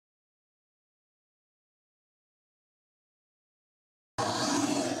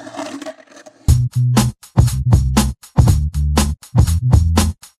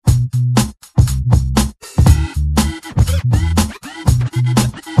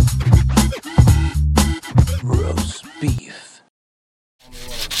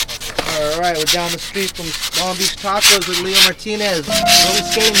right, we're down the street from Long Beach Tacos with Leo Martinez. Where are we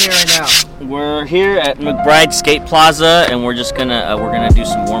skating here right now? We're here at McBride Skate Plaza, and we're just gonna do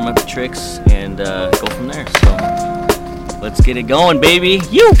some warm-up tricks and go from there. So let's get it going, baby.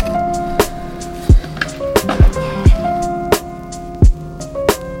 You.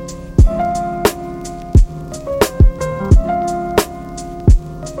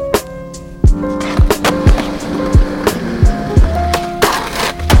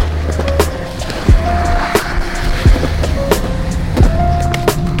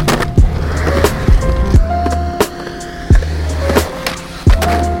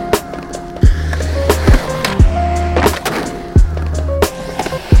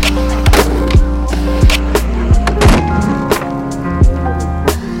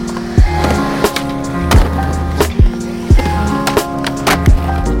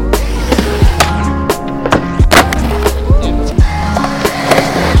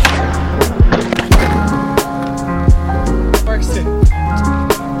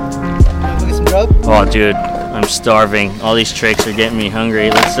 Oh, dude, I'm starving. All these tricks are getting me hungry.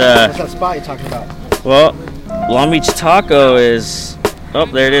 What's that spot you're talking about? Well, Long Beach Taco is... Oh,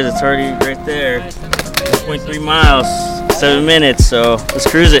 there it is. It's already right there. 1.3 miles, 7 minutes. So let's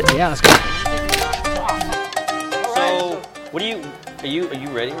cruise it. Yeah, let's go. So, what are you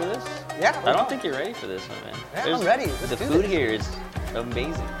ready for this? Yeah. I don't think you're ready for this one, man. Yeah, I'm ready. The food here is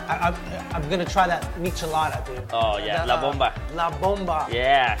amazing. I'm gonna try that michelada, dude. Oh yeah, La Bomba. La Bomba.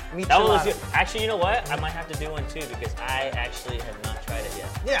 Yeah. Michelada. That was good. Actually, you know what? I might have to do one too because I actually have not tried it yet.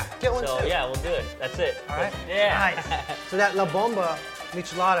 Yeah, get one So too. yeah, we'll do it. That's it. All right. Yeah. Nice. So that La Bomba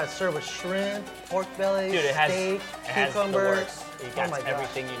michelada is served with shrimp, pork belly, Dude, steak, cucumber. The works. You got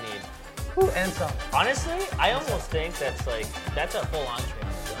everything you need. Ooh, and some. Honestly, I almost think that's a full entree.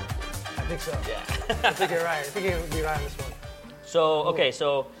 I think so. Yeah. I think you're right. I think you'll be right on this one. So, okay,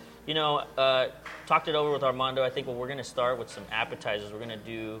 so, you know, talked it over with Armando. I think we're going to start with some appetizers. We're going to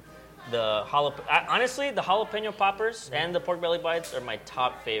do the honestly, the jalapeno poppers and the pork belly bites are my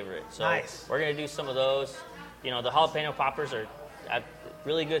top favorite. So nice. We're going to do some of those. You know, the jalapeno poppers are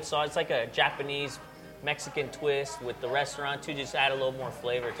really good sauce. It's like a Japanese Mexican twist with the restaurant to just add a little more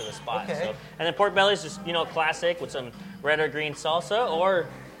flavor to the spot. Okay. So, and then pork belly is just, you know, classic with some red or green salsa or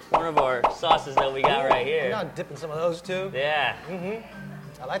one of our sauces that we got right here. I'm not dipping some of those too. Yeah.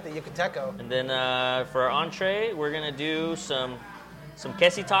 Mm-hmm. I like the yucateco. And then for our entree, we're gonna do some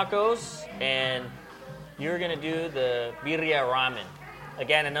quesi tacos, and you're gonna do the birria ramen.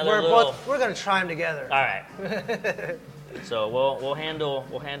 Again, We're gonna try them together. All right. So we'll handle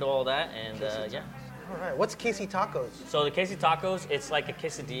all that, and yeah. All right. What's quesi tacos? So the quesi tacos, it's like a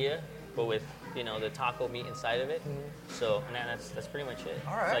quesadilla, but with, you know, the taco meat inside of it. Mm-hmm. So, and that's pretty much it.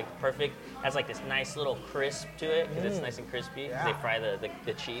 All right. It's like perfect. Has like this nice little crisp to it because it's nice and crispy. Yeah. They fry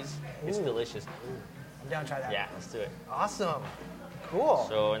the cheese. It's delicious. I'm down to try that. Yeah, let's do it. Awesome. Cool.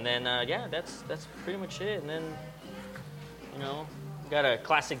 So, and then yeah, that's pretty much it. And then, you know, we got a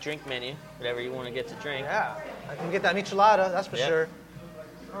classic drink menu, whatever you want to get to drink. Yeah, I can get that michelada. That's for sure.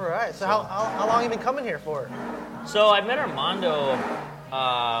 All right. So how long have you been coming here for? So I met Armando.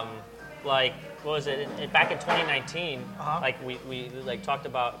 Like, what was it? Back in 2019, like we like talked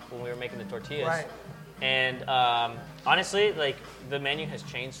about when we were making the tortillas. Right. And honestly, like the menu has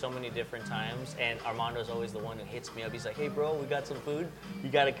changed so many different times, and Armando's always the one who hits me up. He's like, "Hey, bro, we got some food. You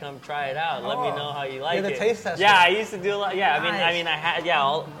got to come try it out. Let me know how you like it." You're the taste tester. Yeah, I used to do a lot. Yeah, Nice. I mean, I had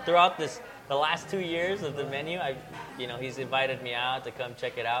all throughout the last 2 years of the menu. He's invited me out to come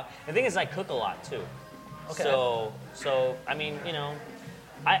check it out. The thing is, I cook a lot too. Okay. So I mean, you know.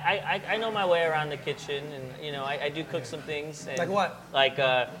 I know my way around the kitchen, and you know I do cook some things. And like what? Like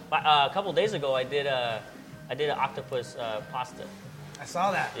a couple days ago, I did an octopus pasta. I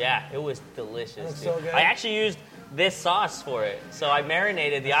saw that. Yeah, it was delicious. That looks dude. so good. I actually used this sauce for it, so I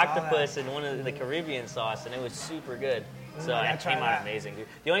marinated the octopus in one of the Caribbean sauce, and it was super good. So it came out amazing, dude.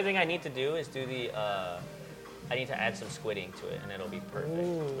 The only thing I need to do is do I need to add some squidding to it, and it'll be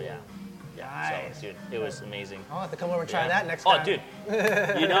perfect. But yeah. Nice. So, dude, it was amazing. I'll have to come over and try that next time. Oh, dude,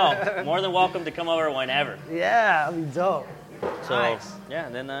 you know, more than welcome to come over whenever. Yeah, that'd be dope. So, nice. Yeah,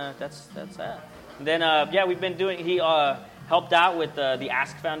 and then that's that. And then, yeah, we've been doing, he helped out with the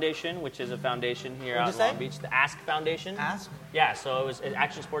Ask Foundation, which is a foundation here out in Long Beach. The Ask Foundation. Ask? Yeah, so it was an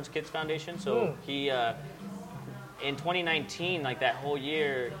Action Sports Kids Foundation. So he, in 2019, like that whole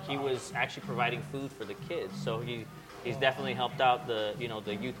year, he was actually providing food for the kids. So he's definitely helped out the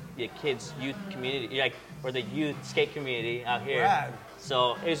kids youth community, like, or the youth skate community out here. Rad.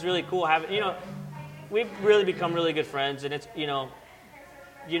 So it was really cool having, you know, we've really become really good friends, and it's, you know,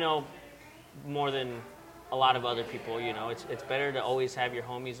 more than a lot of other people. You know, it's better to always have your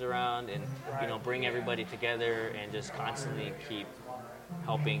homies around and you know bring everybody together and just constantly keep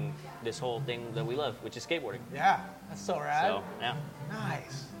helping this whole thing that we love, which is skateboarding. Yeah, that's so rad. So yeah.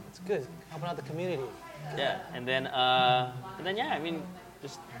 Nice. That's good. Helping out the community. Yeah, and then yeah, I mean,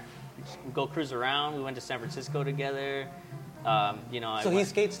 just go cruise around. We went to San Francisco together. You know, So he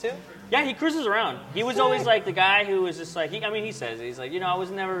skates too? Yeah, he cruises around. He was always like the guy who was just like, he says it. He's like, you know, I was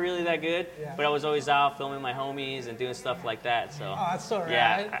never really that good, but I was always out filming my homies and doing stuff like that. So Oh, that's so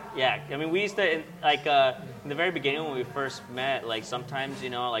rad. yeah. I mean, we used to like in the very beginning when we first met. Like sometimes, you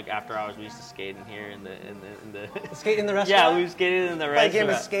know, like after hours, we used to skate in here in the Skate in the restaurant? Yeah, we skated in the restaurant. Play a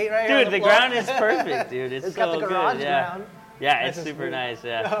game of skate right here. Dude, the ground is perfect, dude. It's got so the garage good. Yeah. ground. Yeah, That's it's just super sweet. nice.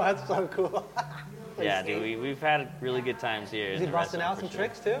 Yeah. Oh, that's so cool. Yeah, dude, we've had really good times here. Is he busting out some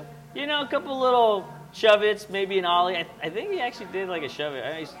tricks too? You know, a couple little shove-its, maybe an ollie. I think he actually did like a shove-it.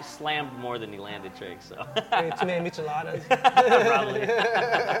 He slammed more than he landed tricks. So. Maybe too many micheladas. Probably.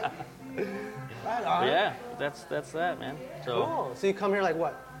 Right on. But yeah, that's that, man. So, Cool. So you come here like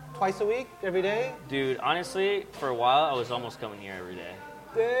what? Twice a week? Every day? dude, honestly, for a while, I was almost coming here every day.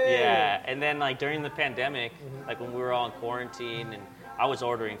 Dang. Yeah, and then like during the pandemic, like when we were all in quarantine, and I was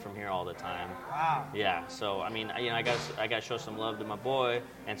ordering from here all the time. Wow. Yeah, so I mean, you know, I got to show some love to my boy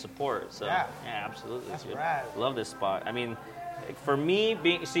and support. So Yeah. absolutely. That's dude. rad. Love this spot. I mean, for me,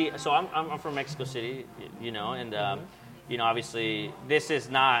 so I'm from Mexico City, you know, and you know, obviously this is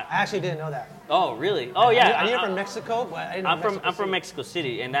not. I actually didn't know that. Oh, really? Oh, yeah. I knew you're from Mexico, but I didn't know I'm from Mexico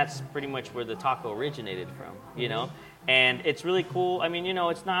City, and that's pretty much where the taco originated from. You know. And it's really cool. I mean, you know,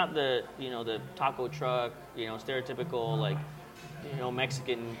 it's not the taco truck, you know, stereotypical like, you know,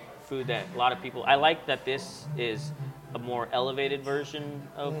 Mexican food that a lot of people. I like that this is a more elevated version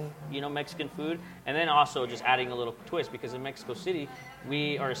of you know Mexican food, and then also just adding a little twist because in Mexico City,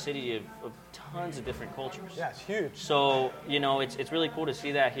 we are a city of tons of different cultures. Yeah, it's huge. So you know, it's really cool to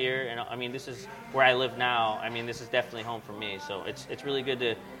see that here, and I mean, this is where I live now. I mean, this is definitely home for me. So it's really good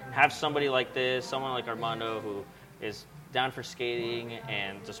to have somebody like this, someone like Armando who is down for skating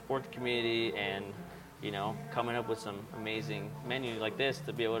and to support the community and, you know, coming up with some amazing menu like this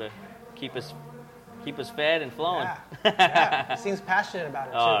to be able to keep us fed and flowing. Yeah. He seems passionate about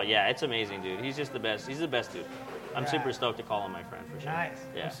it, Oh, too. yeah, it's amazing, dude. He's just the best. He's the best dude. I'm Yeah. super stoked to call him my friend, for sure. Nice.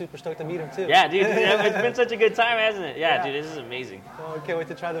 Yeah. I'm super stoked to meet him, too. Yeah, dude. It's been such a good time, hasn't it? Yeah, Yeah. dude, this is amazing. Oh, I can't wait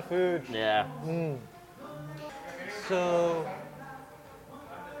to try the food. Yeah. So,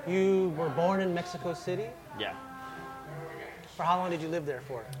 you were born in Mexico City? Yeah. For how long did you live there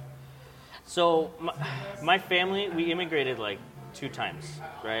for? So my family, we immigrated like 2 times,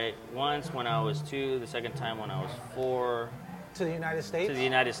 right? Once when I was 2, the second time when I was 4 To the United States? to the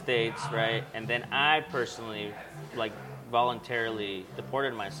United States, right? And then I personally, like, voluntarily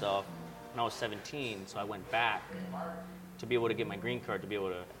deported myself when I was 17, so I went back to be able to get my green card to be able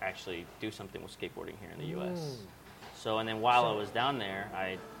to actually do something with skateboarding here in the U.S. So, and then while I was down there,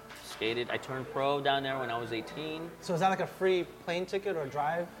 I skated. I turned pro down there when I was 18. So is that like a free plane ticket or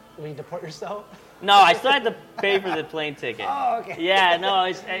drive when you deport yourself? No, I still had to pay for the plane ticket. Oh, okay. Yeah, no,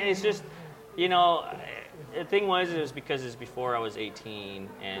 it's just, you know, the thing was, it was because it's before I was 18,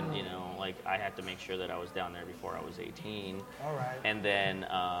 and, you know, like, I had to make sure that I was down there before I was 18. All right. And then,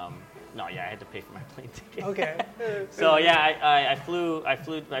 no, yeah, I had to pay for my plane ticket. Okay. So, yeah, I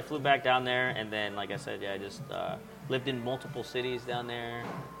flew back down there, and then, like I said, yeah, I just lived in multiple cities down there.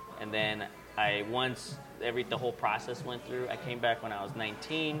 And then once the whole process went through, I came back when I was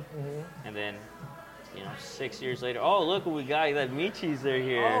 19, and then, you know, 6 years later, oh, look what we got, you got Michis are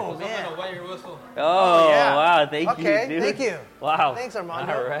here. Oh, man. Oh, yeah. wow, thank you, Okay, dude. thank you. Wow. Thanks,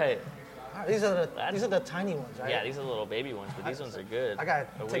 Armando. All right. These are the tiny ones, right? Yeah, these are little baby ones, but these ones are good. I gotta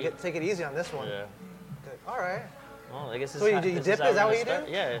But take it easy on this one. Yeah. Good. All right. Well, I guess this So is you how, dip this it? is how Is that we're what you gonna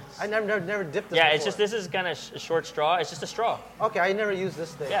do? start. Yeah. I never dipped this Yeah, before. it's just this is kind of a short straw. It's just a straw. Okay, I never use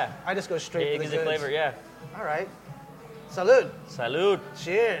this thing. Yeah. I just go straight It for the gives it goods. flavor, yeah. All right. Salud. Salud.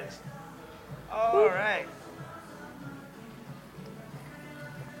 Cheers. All right.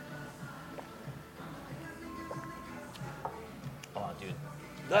 Oh, dude,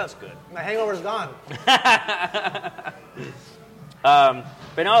 that's good. My hangover's gone.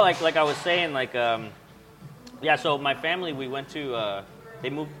 But no, like I was saying, like yeah. So my family, we went to we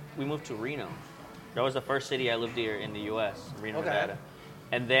moved to Reno. That was the first city I lived here in the U.S. Reno, Okay. Nevada.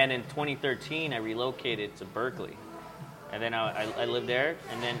 And then in 2013, I relocated to Berkeley, and then I lived there.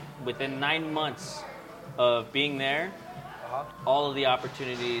 And then within 9 months of being there, all of the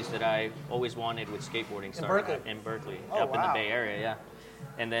opportunities that I always wanted with skateboarding started Berkeley? in Berkeley, Oh, up in the wow. Bay Area, yeah.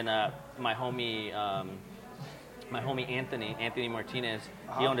 And then my homie Anthony Martinez,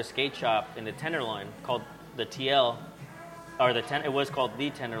 he owned a skate shop in the Tenderloin called the TL, or it was called the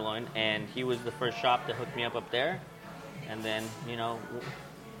Tenderloin, and he was the first shop that hooked me up there. And then,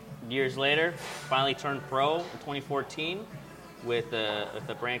 years later, finally turned pro in 2014 with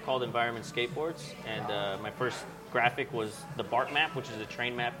a brand called Environment Skateboards. And my first graphic was the BART map, which is a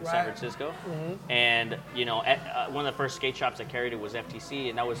train map in San Francisco. Mm-hmm. And, one of the first skate shops that carried it was FTC,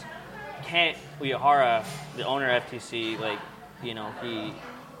 and that was Kent Uyehara, the owner of FTC. He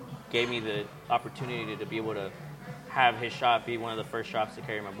gave me the opportunity to be able to have his shop be one of the first shops to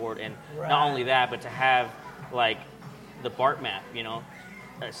carry my board. And not only that, but to have, the BART map,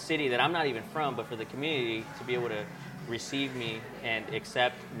 a city that I'm not even from, but for the community to be able to receive me and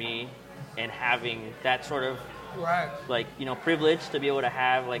accept me, and having that sort of privilege to be able to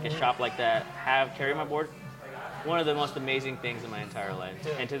have a shop like that, carry my board, one of the most amazing things in my entire life.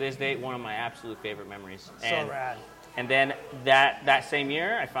 Dude. And to this day, one of my absolute favorite memories. So rad. And then that same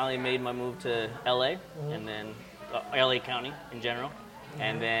year, I finally made my move to LA, and then LA County in general,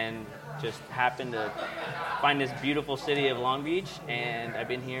 and then just happened to find this beautiful city of Long Beach, and I've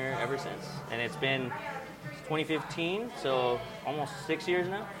been here ever since. And it's been 2015, so almost 6 years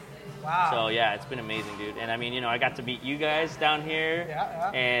now. Wow. So yeah, it's been amazing, dude. And I mean, I got to meet you guys down here.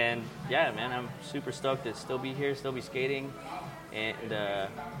 Yeah. And yeah, man, I'm super stoked to still be here, still be skating, and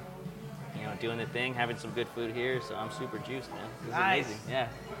doing the thing, having some good food here. So I'm super juiced, man. It's amazing. Yeah.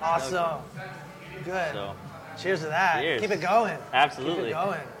 Awesome. Good. So, cheers to that. Cheers. Keep it going. Absolutely. Keep it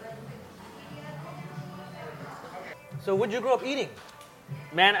going. So what'd you grow up eating?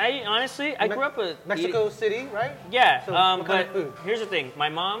 Man, I grew up Mexico City, right? Yeah, So what kind of but food? here's the thing. My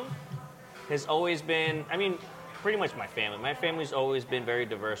mom has always been, pretty much my family. My family's always been very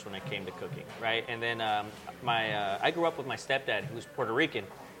diverse when it came to cooking, right? And then I grew up with my stepdad, who's Puerto Rican.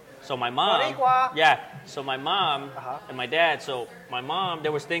 So my mom, so my mom and my dad, so my mom,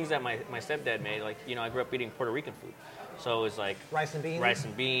 there was things that my stepdad made, I grew up eating Puerto Rican food. So it was rice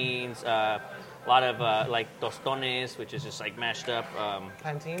and beans, a lot of tostones, which is just mashed up.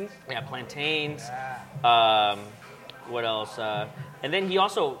 Plantains? Yeah, plantains. Yeah. What else? And then he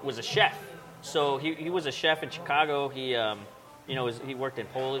also was a chef. So he was a chef in Chicago. He he worked in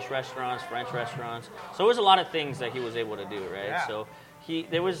Polish restaurants, French restaurants. So it was a lot of things that he was able to do, right? Yeah. So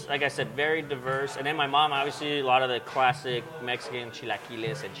there was, like I said, very diverse. And then my mom, obviously, a lot of the classic Mexican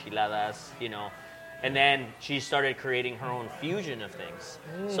chilaquiles, enchiladas, And then she started creating her own fusion of things.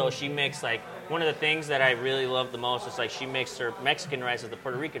 So she mixed, one of the things that I really love the most is, she mixed her Mexican rice with the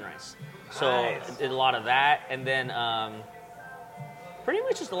Puerto Rican rice. So I did a lot of that. And then pretty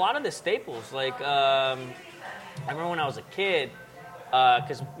much just a lot of the staples. I remember when I was a kid,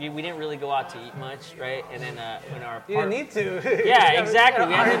 because we didn't really go out to eat much, right? And then in our you didn't need to. Yeah, exactly.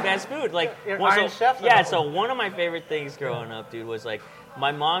 We had the best food. You're Iron Chef. Yeah. So one of my favorite things growing up, dude, was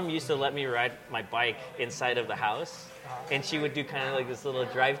my mom used to let me ride my bike inside of the house, and she would do kind of this little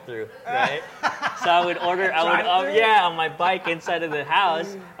drive-through, right? So I would order, on my bike inside of the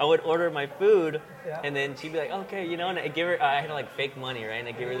house, I would order my food, and then she'd be like, okay, and I give her, I had fake money, right? And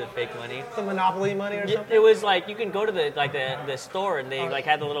I give her the fake money. Some Monopoly money or something? It was you can go to the store, and they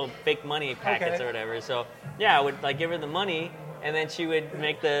had the little fake money packets or whatever. So yeah, I would give her the money, and then she would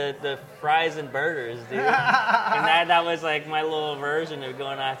make the fries and burgers, dude. And that was my little version of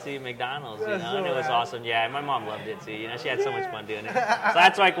going out to eat McDonald's, That's and it was awesome. Yeah, my mom loved it too. She had so much fun doing it. So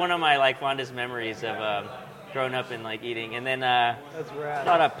that's one of my fondest memories of growing up and eating. And then that's rad. A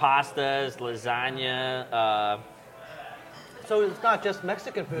lot of pastas, lasagna. So it's not just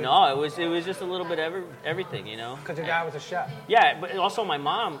Mexican food. No, it was just a little bit of everything, Because your dad was a chef. Yeah, but also my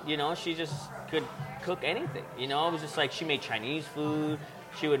mom, she just could cook anything. It was just she made Chinese food.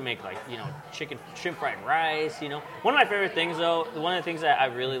 She would make chicken, shrimp fried rice. One of my favorite things though, one of the things that I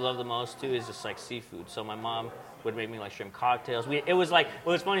really love the most too is just seafood. So my mom would make me shrimp cocktails. It was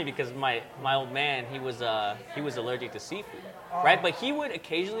funny because my old man, he was allergic to seafood, right? But he would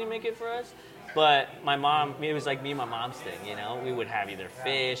occasionally make it for us. But my mom, it was me and my mom's thing, We would have either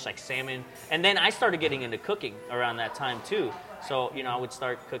fish, salmon. And then I started getting into cooking around that time too. So, I would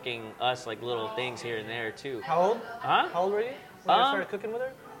start cooking us little things here and there too. How old? Huh? How old were you when you started cooking with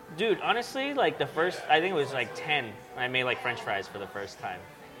her? Dude, honestly, the first, I think it was 10. I made French fries for the first time.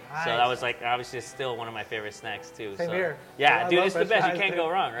 Nice. So that was obviously still one of my favorite snacks too. Same here. Yeah, dude, it's the best. You can't too. go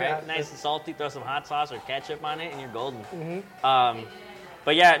wrong, right? Yeah, nice and salty, throw some hot sauce or ketchup on it and you're golden. Mm-hmm.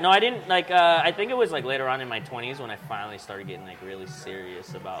 But yeah, no, I didn't I think it was later on in my 20s when I finally started getting really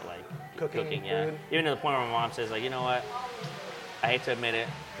serious about cooking. Yeah, food. Even to the point where my mom says you know what, I hate to admit it,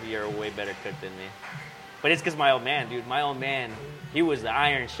 you're a way better cook than me. But it's because my old man, dude, he was the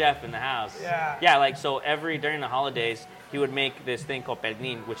Iron Chef in the house. Yeah. Yeah, during the holidays, he would make this thing called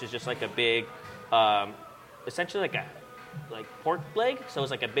pernil, which is just a big essentially like pork leg, so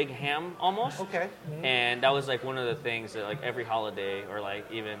it's like a big ham almost. Okay. And that was like one of the things that like every holiday or like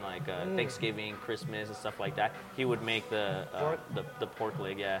even like Thanksgiving, Christmas and stuff like that, he would make the pork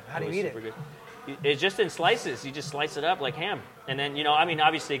leg. Yeah. How do you eat it? Good. It's just in slices. You just slice it up like ham, and then I mean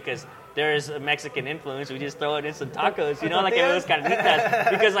obviously because there is a Mexican influence, we just throw it in some tacos. Like it was carnitas,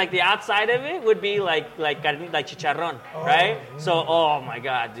 because like the outside of it would be like chicharrón, right? So oh my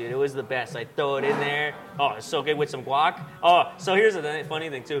god, dude, it was the best. I throw it in there. Oh, it's so good with some guac. Oh, so here's the funny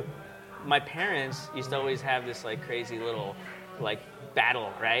thing too. My parents used to always have this like crazy little like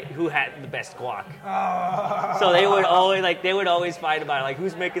battle, right? Who had the best guac? So they would always fight about it, like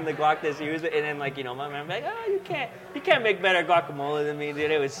who's making the guac this year, and then like my mom like, oh, you can't make better guacamole than me,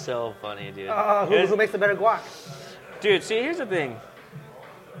 dude. It was so funny, dude. Who makes the better guac? Dude, see, here's the thing.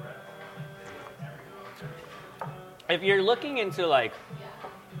 If you're looking into like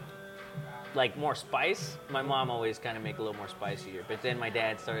more spice, my mom always kind of make a little more spicier, but then my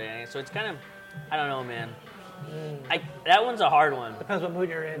dad started adding it, so it's kind of, I don't know, man. That one's a hard one. Depends what mood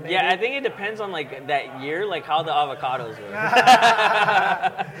you're in, maybe. Yeah, I think it depends on like that year, like how the avocados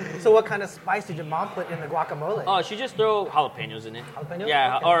were. So what kind of spice did your mom put in the guacamole? Oh, she just throw jalapenos in it. Jalapenos?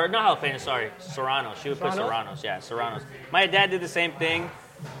 Yeah, Okay. or not jalapenos, sorry, serranos. She would put serranos. Yeah, serranos. My dad did the same thing.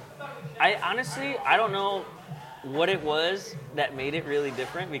 I honestly don't know what it was that made it really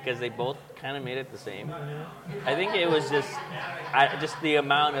different, because they both kind of made it the same. Mm-hmm. I think it was just the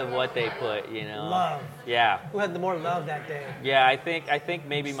amount of what they put, Love. Yeah. Who had the more love that day? Yeah, I think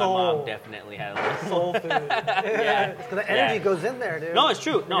maybe my mom definitely had a little soul food. Yeah. Because the energy goes in there, dude. No, it's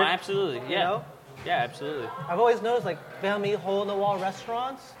true. No, absolutely. Yeah. Yeah, absolutely. I've always noticed, like, family hole-in-the-wall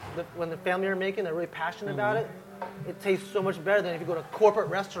restaurants, when the family are making, they're really passionate about it. It tastes so much better than if you go to a corporate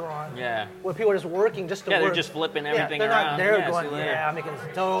restaurant where people are just working just to work. Yeah, they're just flipping everything around. They're not there going, I'm making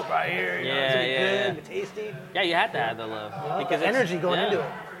this dope right here. It's going to be good, it's tasty. Yeah, you have to have the love. Because the energy going into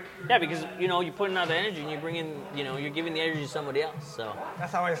it. Yeah, because, you're putting out the energy and you're bringing, you're giving the energy to somebody else, so.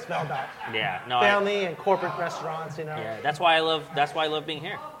 That's how I smell about Yeah, no. Family and corporate restaurants, Yeah, that's why I love being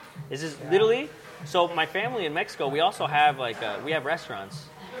here. This is literally, so my family in Mexico, we also have, we have restaurants.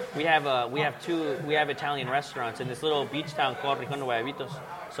 We have Italian restaurants in this little beach town called Rincón de Guayabitos.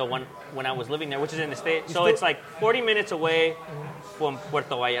 So when I was living there, which is in the state, so it's like 40 minutes away from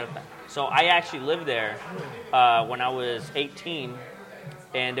Puerto Vallarta. So I actually lived there when I was 18,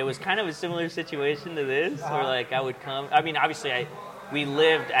 and it was kind of a similar situation to this, where like I would come. I mean, obviously we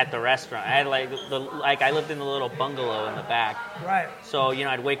lived at the restaurant. I had I lived in the little bungalow in the back. Right. So,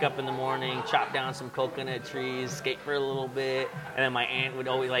 I'd wake up in the morning, chop down some coconut trees, skate for a little bit, and then my aunt would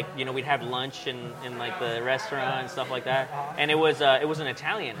always we'd have lunch in like the restaurant and stuff like that. And it was an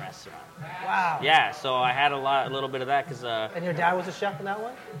Italian restaurant. Wow. Yeah, so I had a little bit of that because. And your dad was a chef in that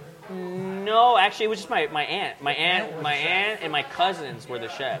one? No, actually, it was just my aunt. My aunt and my cousins were the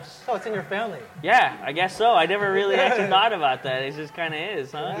chefs. Oh, it's in your family. Yeah, I guess so. I never really actually thought about that. It just kind of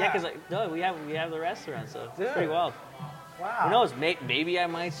is, huh? Yeah, because we have the restaurant, so it's pretty wild. Wow. Who knows? Maybe I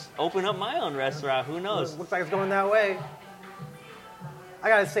might open up my own restaurant. Who knows? Looks like it's going that way. I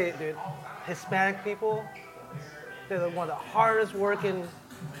gotta say it, dude. Hispanic people, they're one of the hardest working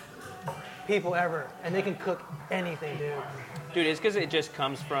people ever, and they can cook anything, dude. Dude, it's because it just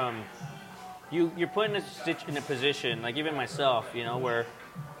comes from you're put in a position, like even myself, where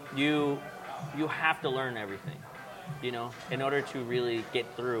you have to learn everything, in order to really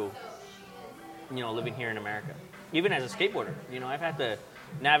get through, living here in America. Even as a skateboarder, I've had to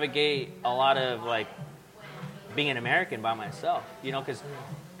navigate a lot of like being an American by myself, because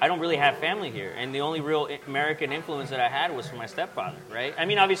I don't really have family here, and the only real American influence that I had was from my stepfather, right? I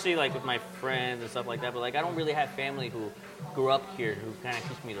mean, obviously, like with my friends and stuff like that, but like I don't really have family who grew up here who kind of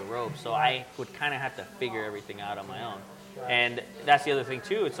teach me the ropes, so I would kind of have to figure everything out on my own. And that's the other thing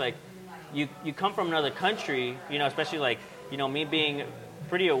too. It's like you come from another country, especially like me being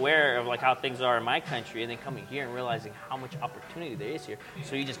pretty aware of like how things are in my country, and then coming here and realizing how much opportunity there is here.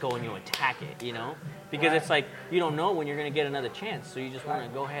 So you just go and you attack it, because it's like you don't know when you're going to get another chance, so you just want to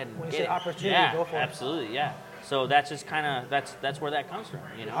go ahead and get it. Opportunity, go for it. Absolutely, yeah. So that's just kind of that's where that comes from,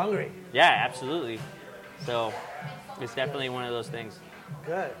 Hungry. Yeah, absolutely. So it's definitely one of those things.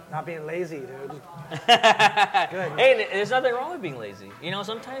 Good. Not being lazy, dude. Good. Hey, there's nothing wrong with being lazy.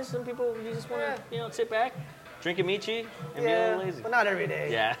 Sometimes some people you just want to sit back, drink a michi, and be a little lazy. But not every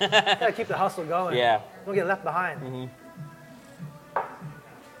day. Yeah. Gotta keep the hustle going. Yeah. Don't get left behind. Mm-hmm.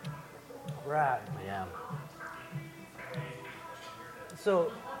 Right. Yeah.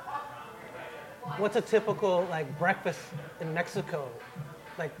 So, what's a typical like breakfast in Mexico?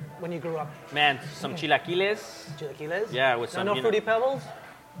 Like when you grew up? Man, some chilaquiles. Chilaquiles? Yeah, with some. No Fruity Pebbles?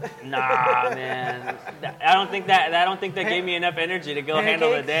 Nah, man. I don't think that gave me enough energy to go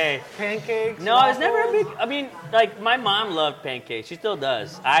handle the day. Pancakes? No, it's never a big. I mean, like my mom loved pancakes. She still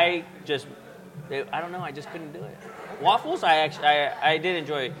does. I don't know. I just couldn't do it. Waffles, I did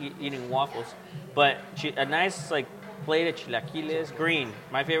enjoy eating waffles, but a nice like plate of chilaquiles, green.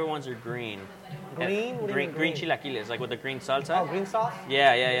 My favorite ones are green. Green? What do you mean green chilaquiles, like with the green salsa. Oh, green sauce?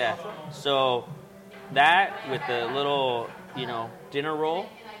 Yeah. So that with the little, dinner roll,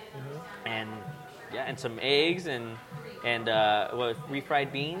 and some eggs and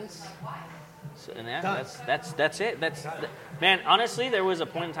refried beans. So, and that's it. Man, honestly, there was a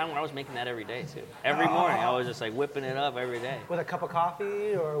point in time where I was making that every day too. Every morning, I was just like whipping it up every day. With a cup of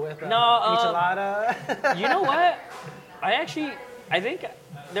coffee or with a no, michelada? You know what? I think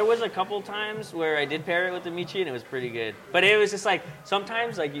there was a couple times where I did pair it with the michi and it was pretty good. But it was just like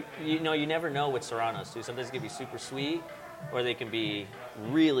sometimes like you never know with serranos too. Sometimes it can be super sweet or they can be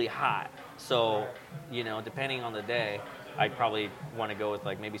really hot. So, depending on the day, I'd probably want to go with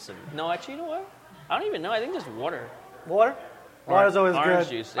like maybe some. No, actually, you know what? I don't even know. I think just water. Water? Water's always orange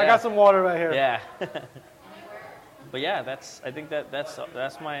good. Juice, yeah. I got some water right here. Yeah. But yeah, I think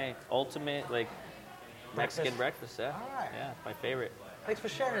that's my ultimate like Mexican breakfast. Yeah. All right. Yeah, my favorite. Thanks for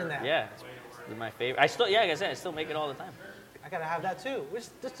sharing that. Yeah, it's my favorite. Like I said, I still make it all the time. I gotta have that too.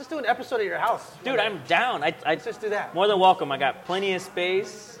 Just do an episode at your house. Dude, I'm down. Let's just do that. More than welcome. I got plenty of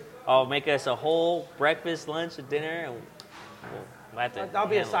space. I'll make us a whole breakfast, lunch, and dinner, and we'll have to. That'll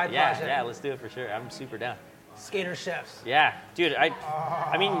be a side project. Yeah, let's do it for sure. I'm super down. Skater chefs. Yeah, dude.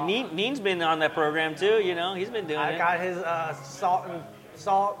 I mean, Neen's been on that program too. He's been doing it. I got his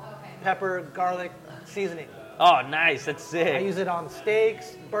salt, pepper, garlic seasoning. Oh, nice. That's sick. I use it on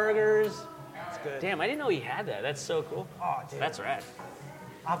steaks, burgers. It's good. Damn, I didn't know he had that. That's so cool. Oh, dude. That's rad.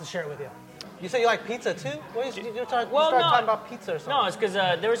 I'll have to share it with you. You say you like pizza too? What you started no, talking about pizza or something? No, it's because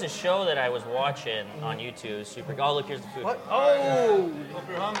there was a show that I was watching on YouTube. Super. Oh, look, here's the food. What? Oh! Hope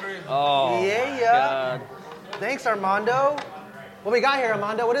you're hungry. Oh, Yeah. God. Thanks, Armando. What we got here,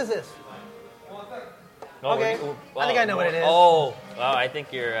 Armando? What is this? Oh, Okay. I think I know what it is. Oh, I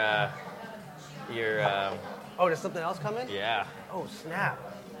think you're. Oh, there's something else coming? Yeah. Oh, snap.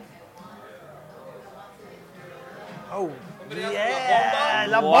 Oh, yeah.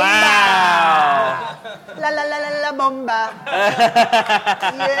 La bomba. Wow. La bomba.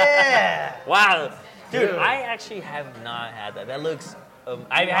 Yeah. Wow. Dude, Dude. I actually have not had that. That looks.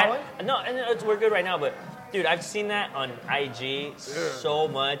 I've You had. want No, and we're good right now, but. Dude, I've seen that on IG so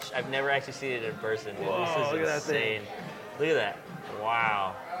much. I've never actually seen it in person. Dude. Whoa, This is look at that insane. Look at that.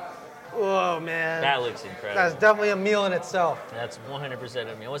 Wow. Whoa, man. That looks incredible. That's definitely a meal in itself. That's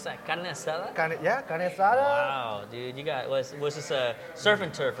 100% a meal. What's that? Carne asada? Carne asada. Wow, dude. You got, what's this, surf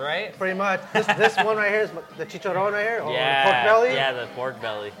and turf, right? Pretty much. This one right here is the chicharron right here. Oh, Yeah. the pork belly. Yeah, the pork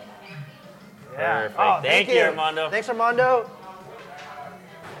belly. Yeah. Perfect. Oh, Thank you, Armando. Thanks, Armando.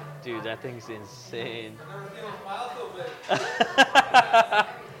 Dude, that thing's insane. Isn't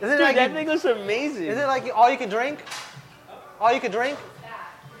Dude, it like that thing looks amazing. Is it like all you can drink? All you can drink?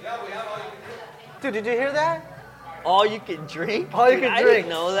 Yeah, we have all you can drink. Dude, did you hear that? All you can drink? All you Dude, can I drink. didn't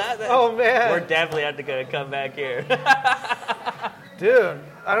know that. Oh, man. We're definitely gonna come back here. Dude,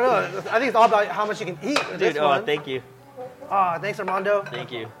 I don't know. I think it's all about how much you can eat with Dude, this one. thank you. Thanks, Armando.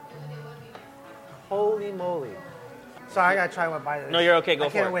 Thank you. Holy moly. Sorry, I gotta try one bite of this. No, you're okay. Go I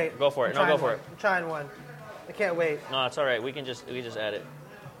for it. can't wait. Go for it. I'm No, go trying for one. it. I'm trying one. I can't wait. No, it's all right. We can just add it.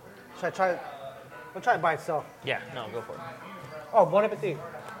 Should I try it? I'll try it by itself. Yeah, no, go for it. Oh, bon appetit.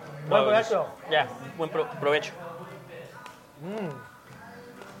 No, Buen just- provecho. Yeah, buen provecho.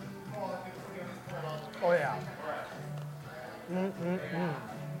 Oh, yeah.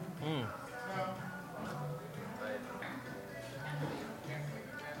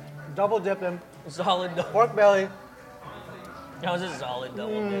 Double dipping. Solid double. Pork belly. That was a solid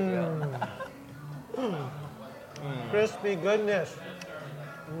double dip, yo. Crispy goodness.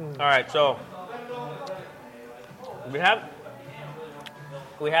 All right, so we have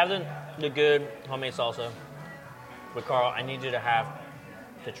the good homemade salsa. But Carl, I need you to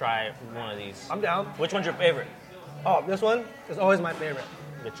try one of these. I'm down. Which one's your favorite? Oh, this one is always my favorite.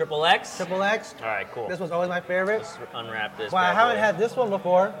 The triple X? Triple X. All right, cool. This one's always my favorite. Let's unwrap this. Well, I bad haven't boy. had this one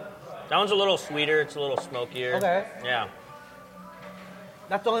before. That one's a little sweeter. It's a little smokier. Okay. Yeah.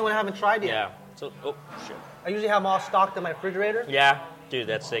 That's the only one I haven't tried yet. Yeah. So, oh shit. I usually have them all stocked in my refrigerator. Yeah, dude,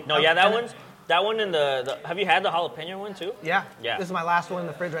 that's sick. No, yeah, that one in the. Have you had the jalapeno one too? Yeah. Yeah. This is my last one in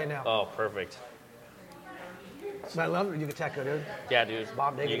the fridge right now. Oh, perfect. But I love Yucateco, dude. Yeah, dude.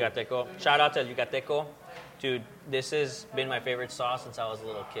 Bomb diggity. Yucateco. Shout out to Yucateco. Dude, this has been my favorite sauce since I was a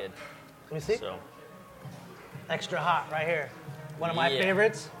little kid. Let me see. So, Extra hot right here. One of my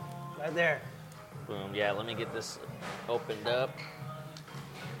favorites, right there. Boom. Yeah, let me get this opened up.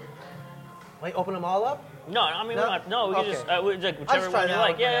 Wait, open them all up? No, I mean, No? we can Okay. just, whichever try one you that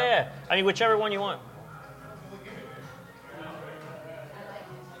like. one. Yeah. I mean, whichever one you want.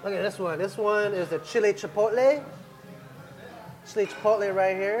 Look at this one. This one is the chili chipotle. Chili chipotle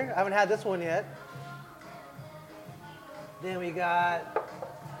right here. I haven't had this one yet. Then we got,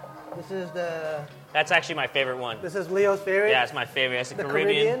 That's actually my favorite one. this is Leo's favorite. Yeah, it's my favorite. That's The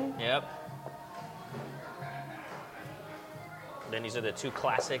Caribbean. Caribbean? Yep. Then these are the two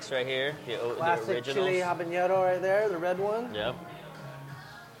classics right here. The Classic originals. chili habanero right there, the red one. Yep.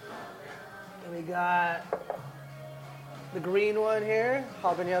 And we got the green one here,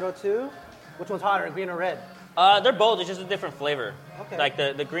 habanero 2. Which one's hotter, green or red? They're both. It's just a different flavor. Okay. Like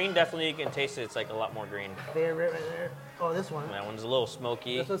the green, definitely you can taste it. It's like a lot more green. Favorite right there. Oh, this one. That one's a little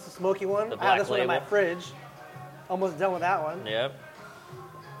smoky. This one's the smoky one. The I have black this one in my label. fridge. Almost done with that one. Yep.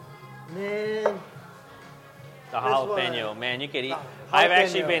 Man, The jalapeno, man, you could eat. The I've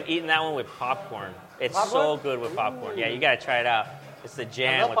actually jalapeno. been eating that one with popcorn. It's so Popcorn? good with popcorn. Yeah, you gotta try it out. It's the I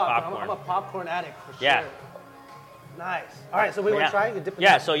jam love with popcorn. popcorn. I'm a popcorn addict for sure. Yeah. Nice. All right, so we want to try? You dip it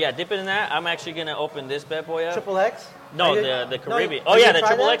in Dip it in that. I'm actually gonna open this bad boy up. Triple X? No, Are you- the Caribbean. are Oh you yeah, gonna the try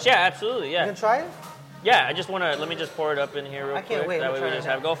triple that? X. Yeah, absolutely. You Yeah. can try it? Yeah, I just wanna let me just pour it up in here real I quick. can't wait. That I'm way we trying just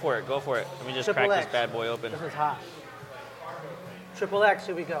it have. out. Go for it. Go for it. Let me just Triple crack X. this bad boy open. This is hot. Triple X,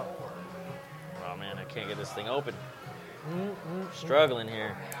 here we go. Oh man, I can't get this thing open. Struggling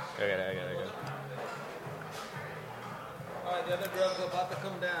here. I got it. All right, the other drugs are about to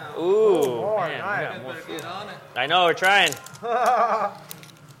come down. Ooh, more, man, we nice. got You more better food. get on it. I know, we're trying. Here,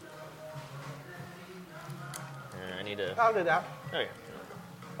 I need to. I'll do that. Okay.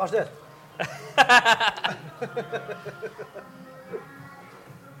 Watch this.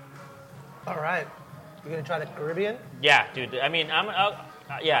 All right. You gonna try the Caribbean? Yeah, dude. I mean,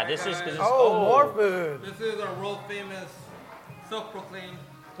 yeah, this is. 'cause it's- More food. This is our world famous, self-proclaimed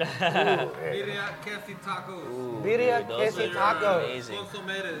Ooh, birria queso tacos. Birria Dude, those queso are tacos. amazing.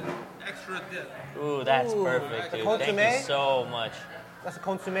 Consommé extra dip. Ooh, that's Ooh, perfect, the dude. Thank consommé? you so much. That's a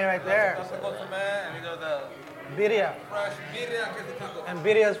consommé right there. That's the consommé, and we got the Birria. fresh birria queso tacos. And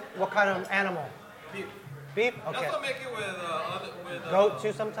birria's what kind of animal? Beef. Beef? We Okay. also make it with Goat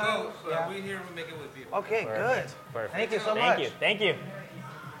too sometimes? Goat, but Yeah. we here we make it with beef. Okay, good. Perfect. Thank you so Thank much. you. Thank you.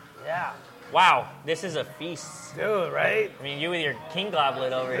 Yeah. Wow, this is a feast. Dude, right? I mean, you with your king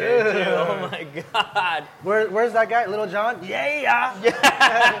goblet over here, too. Oh my God. Where's that guy? Little John? Yeah. You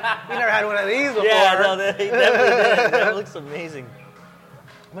never had one of these before. Yeah, no, he definitely did. That looks amazing.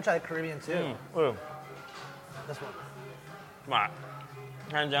 I'm gonna try the Caribbean too. Ooh, This one. come on.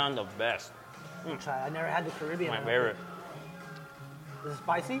 Hands down the best. I'm gonna try. I never had the Caribbean. My favorite. Is it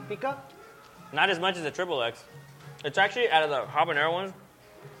spicy? Pica? Not as much as the triple X. It's actually, out of the habanero ones,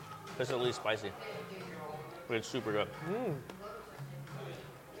 it's the least spicy. But it's super good.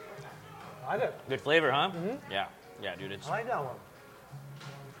 I like it. Good flavor, huh? Yeah. Yeah, dude, it's... I like that one.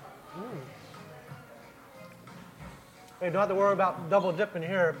 Hey, don't have to worry about double dipping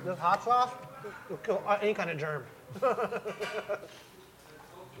here. This hot sauce will kill any kind of germ.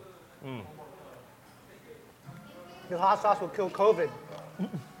 This hot sauce will kill COVID.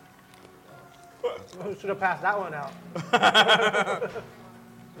 We should have passed that one out.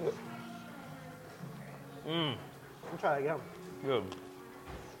 I'll try it again. Good.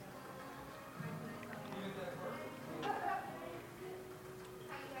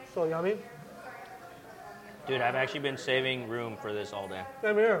 So yummy. Dude, I've actually been saving room for this all day.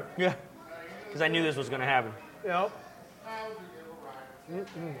 Same here. Yeah. Because I knew this was going to happen. You know?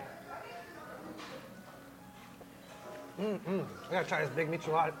 I gotta try this big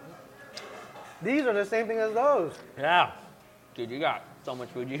michelada. These are the same thing as those. Yeah. Dude, you got so much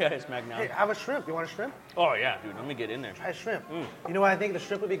food. You got to smack Hey, down. have a shrimp. You want a shrimp? Oh, yeah, dude. Let me get in there. Try shrimp. You know what I think the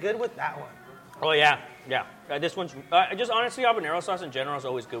shrimp would be good with? That one. Oh, yeah. Yeah. This one's... just honestly, habanero sauce in general is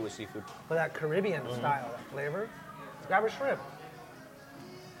always good with seafood. For that Caribbean style flavor. Grab a shrimp.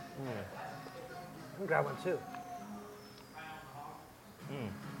 I'll grab one too.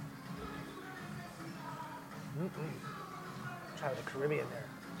 Try the Caribbean there.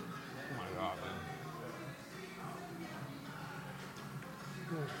 Oh, my God, man.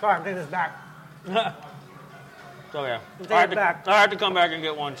 Sorry, I'm taking this back. So, yeah. Take I had it back. I had to come back and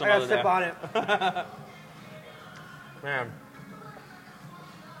get one some I other gotta day. sip on it. Man.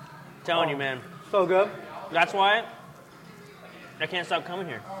 Telling you, man. So good. That's why I can't stop coming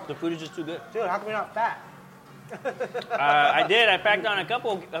here. The food is just too good. Dude, how come you're not fat? I did. I packed on a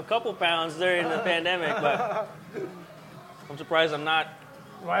couple pounds during the pandemic, but I'm surprised I'm not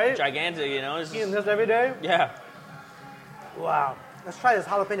Right? gigantic. You know, it's Eating just, this every day? yeah. Wow. Let's try this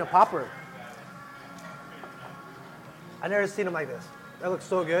jalapeno popper. I never seen them like this. That looks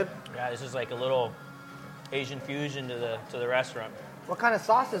so good. Yeah, this is like a little Asian fusion to the restaurant. What kind of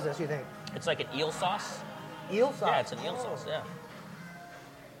sauce is this, you think? It's like an eel sauce. Eel sauce? Yeah, it's an eel sauce, yeah.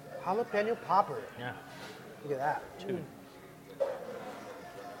 Jalapeno popper. Yeah. Look at that. Dude.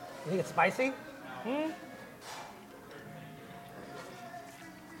 You think it's spicy?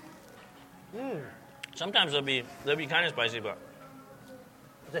 Sometimes they'll be kind of spicy, but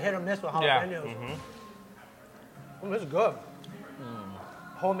It's a hit or miss with yeah. jalapenos. This is good.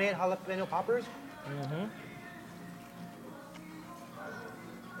 Homemade jalapeno poppers?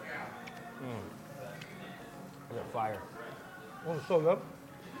 They're fire. Oh, it's so good.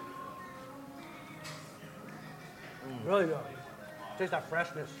 Really good. Taste that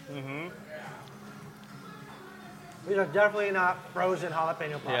freshness. These are definitely not frozen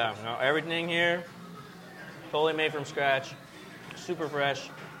jalapeno poppers. Yeah, no, everything here, totally made from scratch, super fresh,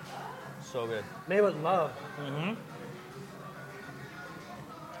 so good. Made with love.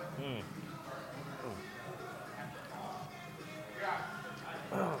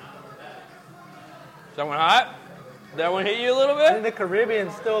 Is that one hot? Did that one hit you a little I think bit? the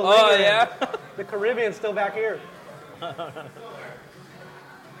Caribbean's still Oh, lingering. yeah? The Caribbean's still back here.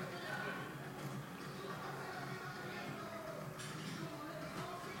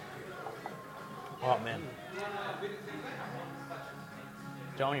 Oh, man.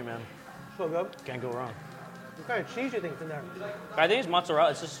 Telling you, man, So good. can't go wrong. What kind of cheese do you think's in there? I think it's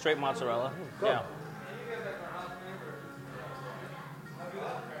mozzarella. It's just straight mozzarella. good. Yeah.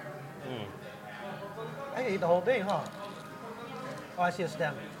 I can eat the whole thing, huh? Oh, I see a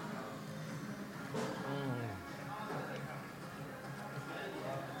stem.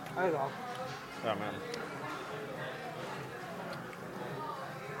 There you go. Oh, man.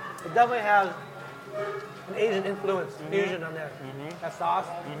 It definitely has an Asian influence fusion on there. That sauce.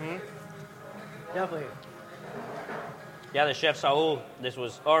 Definitely. Yeah, the chef Saul, this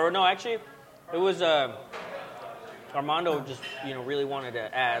was, or no, actually, it was Armando just, really wanted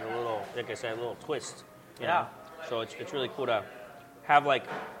to add a little, like I said, a little twist. You know? So it's really cool to have go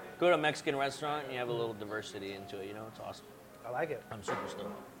to a Mexican restaurant and you have a little diversity into it. It's awesome. I like it. I'm super stoked.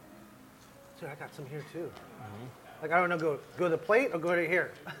 Dude, I got some here too. Like I don't know, go to the plate or go to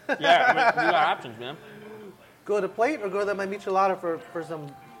here. Yeah, I mean, you got options, man. Go to the plate or go to my michelada for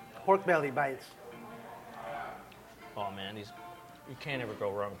some pork belly bites. Oh man, you can't ever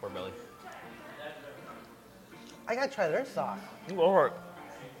go wrong with pork belly. I gotta try their sauce. Go for it.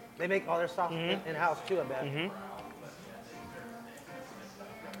 They make all their sauce in house too, I bet.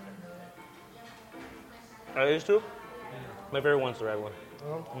 Are these two? My favorite one's the red one.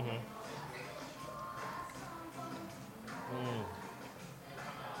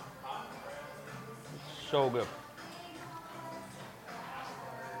 So good.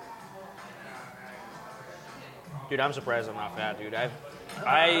 Dude, I'm surprised I'm not fat, dude. I'm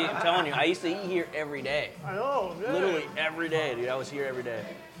telling you, I used to eat here every day. I know, yeah. Literally every day, dude. I was here every day.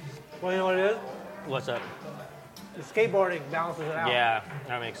 Well, you know what it is? What's up? The skateboarding balances it out. Yeah,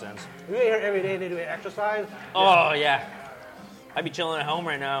 that makes sense. You get here every day and they do exercise. Oh, yeah. I'd be chilling at home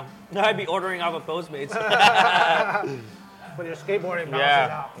right now. I'd be ordering off of Postmates. But your skateboarding balances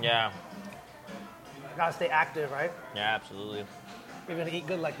it out. Yeah. Gotta stay active, right? Yeah, absolutely. If you're gonna eat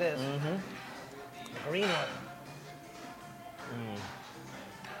good like this. Green one.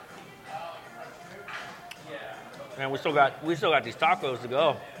 Man, we still got these tacos to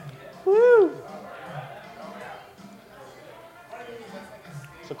go. Woo!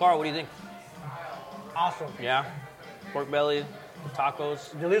 So, Carl, what do you think? Awesome. Yeah? Pork belly,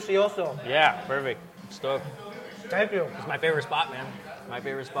 tacos. Delicioso. Yeah, perfect. Stoked. Thank you. It's my favorite spot, man. My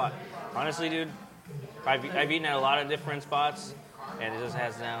favorite spot. Honestly, dude, I've eaten at a lot of different spots, and it just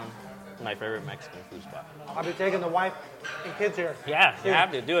has down my favorite Mexican food spot. I'll be taking the wife and kids here. Yeah, you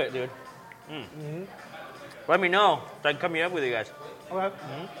have to do it, dude. Let me know so I can come meet up with you guys. Okay.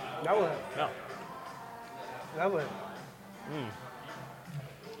 That would. No. That would.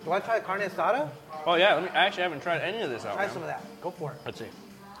 Do I try carne asada? Oh yeah, I actually haven't tried any of this out. Try Man. some of that. Go for it. Let's see.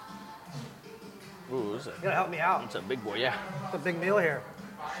 Ooh, this is You're gonna help me out. it's a big boy, yeah. It's a big meal here.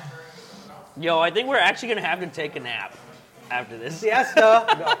 Yo, I think we're actually gonna have to take a nap after this. Siesta.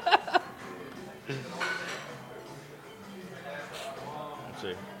 No. Let's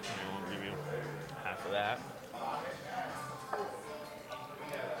see. I'll give you half of that.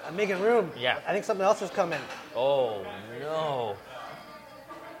 I'm making room. Yeah. I think something else is coming. Oh no.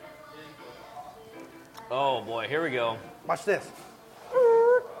 Oh boy, here we go. Watch this. All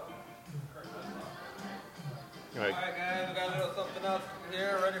right. Alright guys, we got a little something else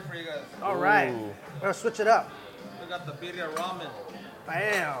here ready for you guys. All right. Ooh. We're gonna switch it up. We got the birria ramen.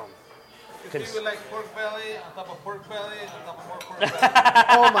 Bam. Because we like pork belly, on top of pork belly, on top of more pork belly.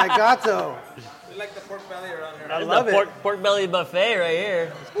 Oh my gato. We like the pork belly around here. I This is love the it. pork belly buffet right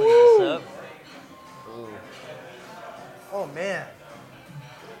here. Let's clean this up. Ooh. Oh man.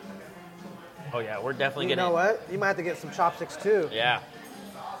 Oh yeah, we're definitely You getting. know what? You might have to get some chopsticks too. Yeah.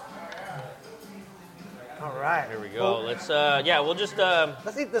 All right. Here we go. Well, Let's. Yeah, we'll just.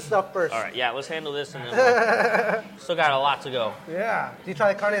 let's eat this stuff first. All right. Yeah, let's handle this and then. Still got a lot to go. Yeah. Did you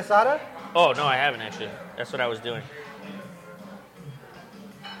try the carne asada? Oh no, I haven't actually. That's what I was doing.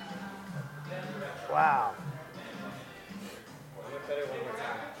 Wow.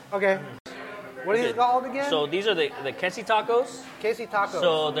 Okay. What are these Good. called again? So these are the quesi tacos. Casey tacos.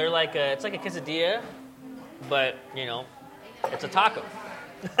 So they're like it's like a quesadilla, but you know, it's a taco.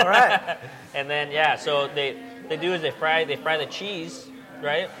 All right. And then yeah, so they do is they fry the cheese,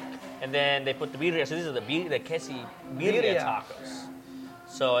 right? And then they put the birria. So these are the quesi birria Birria. tacos.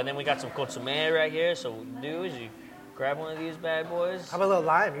 So and then we got some consomme right here. So what you do is you grab one of these bad boys. How about a little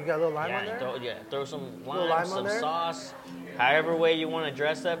lime? You got a little lime on Yeah, there? throw some Little lime, lime on some there? sauce, however way you want to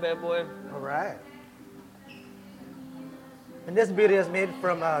dress that bad boy. All right. And this birria is made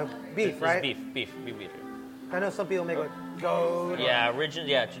from beef, It's right? beef. I know some people make it with goat. Yeah,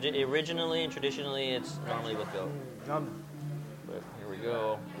 originally and traditionally, it's normally with goat. Yum. But here we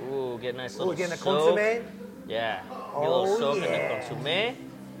go. Ooh, get a nice Ooh, little getting a soak. consomme. Yeah, get a Oh, little soak in yeah. the consomme.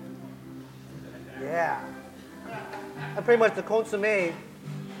 Yeah. And pretty much the consomme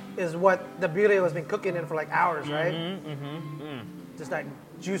is what the birria has been cooking in for like hours, right? Just that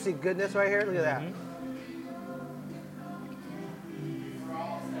juicy goodness right here. Look at that.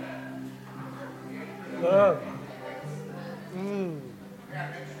 Ugh.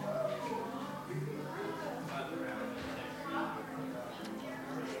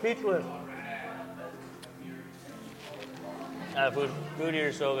 Speechless. Food here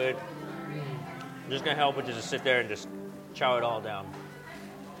is so good. I'm just gonna help it just sit there and just chow it all down.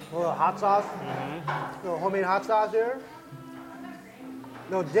 A little hot sauce. Little homemade hot sauce here.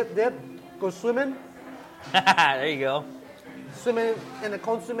 No dip. Go swimming. There you go. Swimming in the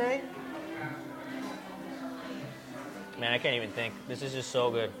consomme. Man, I can't even think. This is just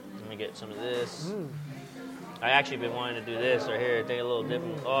so good. Let me get some of this. I actually been wanting to do this right here. Take a little dip.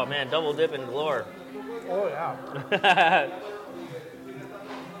 Oh man, double dip in galore. Oh yeah.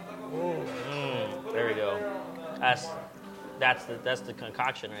 There we go. That's the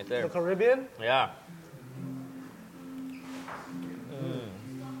concoction right The there. Caribbean. Yeah.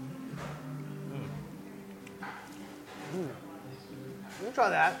 You can try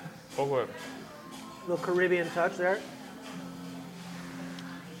that. Go for it. Little Caribbean touch there.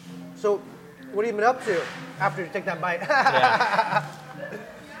 So, what have you been up to after you take that bite? Yeah.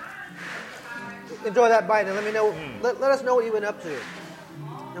 Enjoy that bite and let me know. Let us know what you've been up to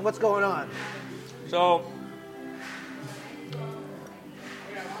and what's going on. So,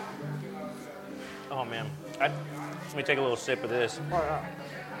 oh man, let me take a little sip of this. Oh,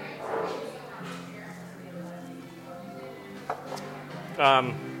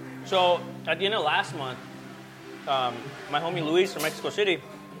 yeah. So at the end of last month, my homie Luis from Mexico City,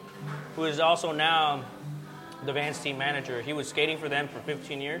 who is also now the Vans team manager, he was skating for them for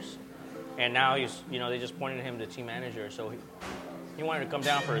 15 years, and now he's, they just appointed him to team manager. So he wanted to come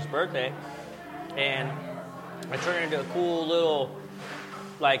down for his birthday, and I turned it into a cool little,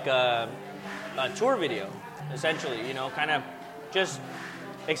 like, a tour video, essentially. Kind of just.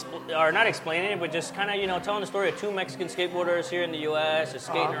 Or not explaining it, but just kind of, telling the story of two Mexican skateboarders here in the U.S., just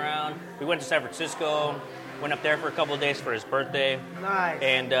skating around. We went to San Francisco, went up there for a couple of days for his birthday. Nice.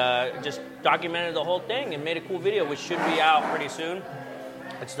 And just documented the whole thing and made a cool video, which should be out pretty soon.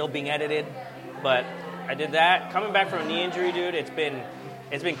 It's still being edited, but I did that. Coming back from a knee injury, dude, it's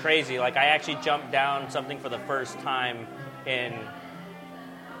been crazy. Like, I actually jumped down something for the first time in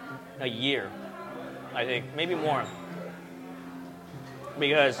a year, I think, maybe more.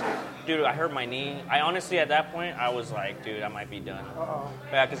 Because, dude, I hurt my knee. I honestly, at that point, I was like, dude, I might be done.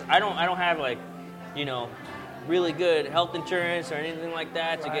 Yeah, because I don't have, like, really good health insurance or anything like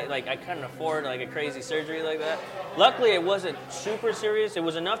that to get, like, I couldn't afford, like, a crazy surgery like that. Luckily, it wasn't super serious. It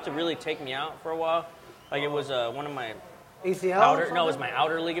was enough to really take me out for a while. Like, it was one of my ACL? it was my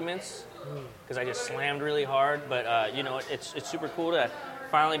outer ligaments because I just slammed really hard. But, it's super cool to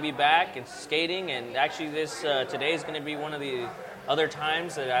finally be back and skating. And actually, today is going to be one of the other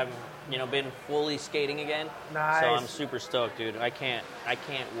times that I've been fully skating again. Nice. So I'm super stoked, dude. I can't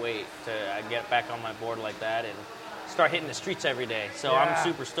wait to get back on my board like that and start hitting the streets every day. So Yeah. I'm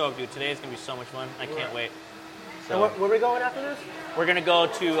super stoked, dude. Today's gonna be so much fun. I can't wait. So where are we going after this? We're gonna go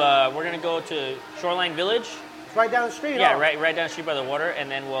to Shoreline Village It's right down the street. Yeah, huh? right down the street by the water, and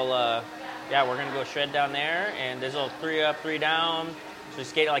then we'll we're gonna go shred down there, and there's a little 3 up, 3 down. So you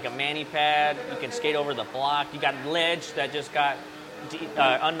skate like a mani pad. You can skate over the block. You got ledge that just got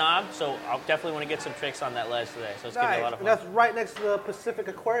unknobbed, so I'll definitely want to get some tricks on that ledge today. So it's gonna be a lot of fun. That's right next to the Pacific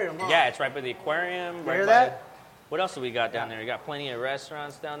Aquarium, huh? Yeah, it's right by the aquarium. You Right hear by, that? What else do we got down there? We got plenty of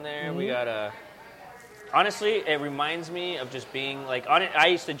restaurants down there. Mm-hmm. We got honestly, it reminds me of just being like on it. I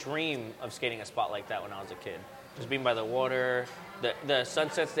used to dream of skating a spot like that when I was a kid. Just being by the water. The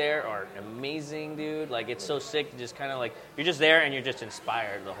sunsets there are amazing, dude. Like, it's so sick to just kind of like, you're just there and you're just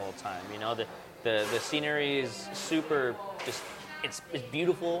inspired the whole time. You know, the scenery is super, just, it's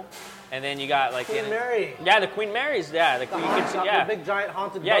beautiful. And then you got like Queen Mary. Yeah, the Queen Mary's. Yeah, the big giant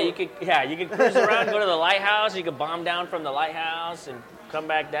haunted yeah, boat. you could cruise around, go to the lighthouse. You could bomb down from the lighthouse and come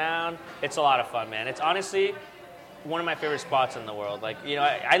back down. It's a lot of fun, man. It's honestly one of my favorite spots in the world. Like, you know,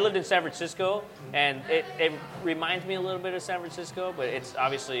 I lived in San Francisco, and it reminds me a little bit of San Francisco, but it's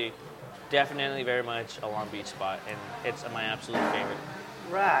obviously definitely very much a Long Beach spot, and it's my absolute favorite.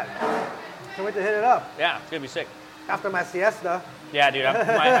 Right. Can't wait to hit it up. Yeah, it's gonna be sick. After my siesta. Yeah, dude, I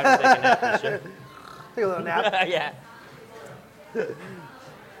might have to take a nap for sure. Take a little nap. Yeah.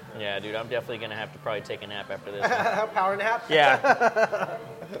 Yeah, dude, I'm definitely gonna have to probably take a nap after this one. Power nap? Yeah.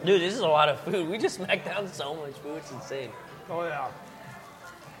 Dude, this is a lot of food. We just smacked down so much food. It's insane. Oh, yeah.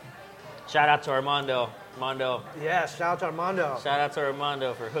 Shout out to Armando. Armando. Yeah, shout out to Armando. Shout out to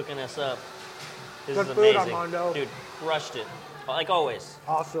Armando for hooking us up. This Good is food, amazing. Armando. Dude, crushed it. Like always.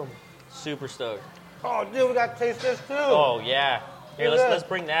 Awesome. Super stoked. Oh, dude, we got to taste this too. Oh, yeah. Here, Look at let's this.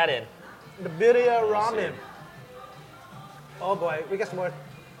 bring that in. The birria Let's ramen. see. Oh, boy. We got some more.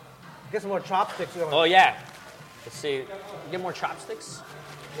 Get some more chopsticks going. Oh, yeah. Let's see. Get more chopsticks?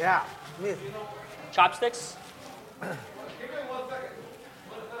 Yeah. Me- Chopsticks?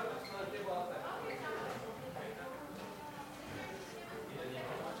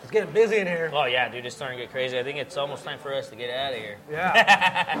 It's getting busy in here. Oh, yeah, dude. It's starting to get crazy. I think it's almost time for us to get out of here.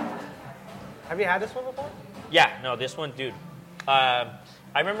 Yeah. Have you had this one before? Yeah, no, this one, dude. I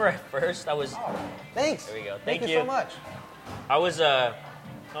remember at first I was... Thanks. There we go. Thank Thank you you. so much. I was... oh,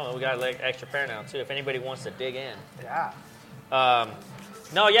 we got like extra pair now, too, if anybody wants to dig in. Yeah.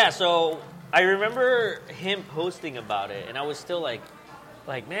 No, yeah, so I remember him posting about it, and I was still like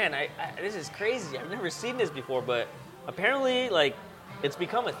man, I this is crazy. I've never seen this before, but apparently, like, it's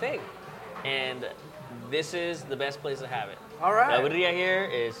become a thing. And this is the best place to have it. All right. La birria here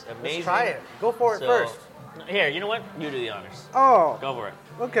is amazing. Let's try it. Go for it So, first. Here, you know what? You do the honors. Oh. Go for it.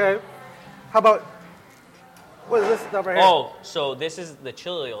 Okay. How about, what is this stuff right here? Oh, so this is the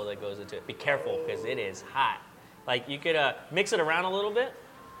chili oil that goes into it. Be careful, because it is hot. Like, you could mix it around a little bit.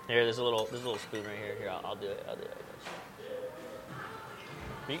 Here, there's a little spoon right here. Here, I'll do it.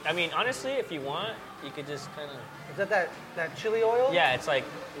 I mean, honestly, if you want, you could just kind of... Is that chili oil? Yeah, it's like,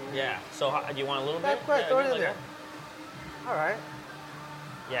 yeah. So, do you want a little bit? That's right. Yeah, Throw it just in like there. All right.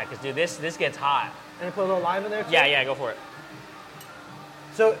 that. Yeah, because, dude, this gets hot. And you put a little lime in there too? Yeah, go for it.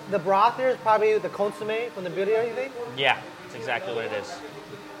 So the broth here is probably the consomme from the birria, you think? Yeah, that's exactly what it is.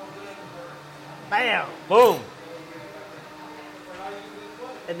 Bam. Boom.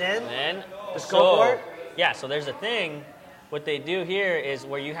 And then? And then, Just go for it? Yeah, so there's a thing. What they do here is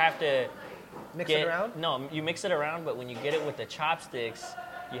where you have to Mix it around? No, you mix it around, but when you get it with the chopsticks,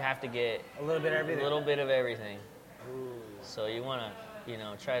 you have to get A little bit of everything. a little bit of everything. So you want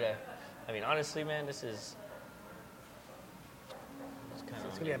to, try to. I mean, honestly, man, this is. It's kind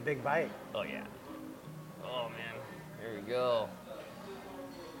It's going to be a big bite. Oh yeah. Oh man, here we go.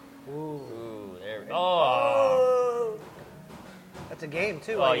 Ooh. Ooh, there we go. Oh. That's a game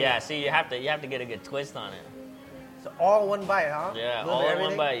too. Oh like, yeah. See, you have to get a good twist on it. So all in one bite, huh? Yeah, A little all bit in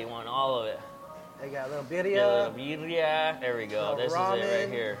one everything? bite. You want all of it. They got a little Yeah, birria. birria. There we go. Little This is it ramen. right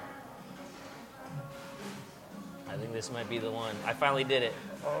here. I think this might be the one. I finally did it.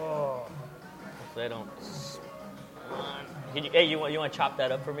 Oh. Hopefully I don't. Can you, hey, you want to chop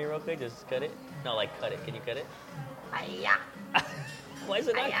that up for me real quick? Just cut it. No, like cut it. Can you cut it? Why is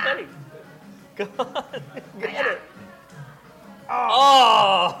it not cutting? Come on, get it.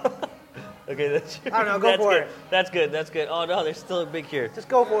 Oh. Okay, that's. I don't know, go that's for good. it. That's good. That's good. Oh no, there's still a big here. Just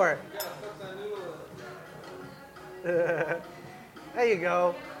go for it. There you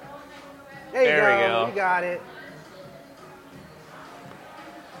go. There There we go. You got it.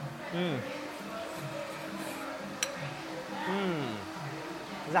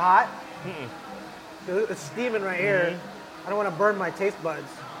 Is it hot? It's steaming right here. I don't want to burn my taste buds.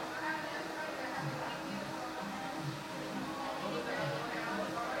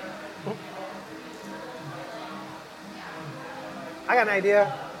 I got an idea.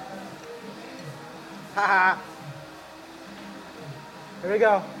 Haha. Here we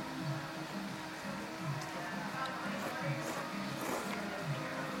go.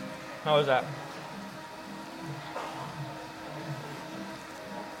 How was that?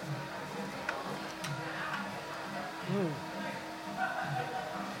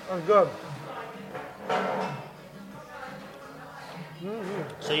 That's good.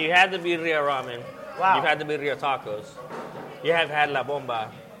 So you had the birria ramen. Wow. You've had the birria tacos. You have had la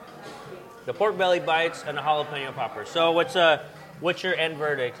bomba, the pork belly bites, and the jalapeno poppers. So what's your end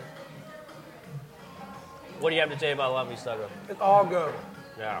verdict? What do you have to say about la mistaka? It's all good.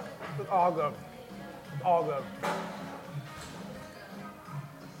 Yeah. It's all good. It's all good.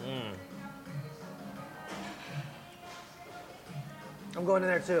 I'm going in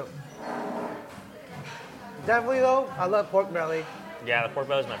there too. Definitely though, I love pork belly. Yeah, the pork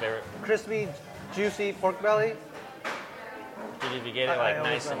belly is my favorite. Crispy, juicy pork belly. Dude, if you get it I like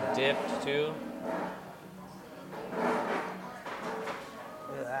always nice and love dipped too.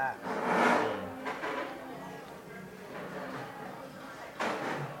 Look at that.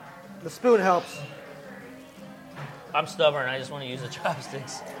 The spoon helps. I'm stubborn. I just want to use the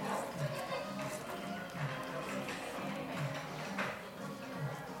chopsticks.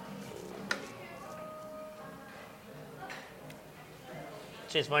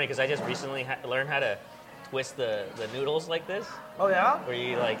 It's funny because I just recently learned how to twist the noodles like this, Oh yeah? where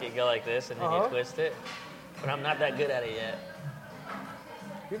you go like this and then you twist it. But I'm not that good at it yet.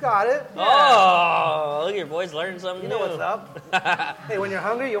 You got it. Oh, look at your boys learning something You new. know what's up. Hey, when you're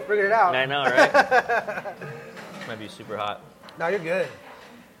hungry, you'll figure it out. I know, right? Might be super hot. No, you're good.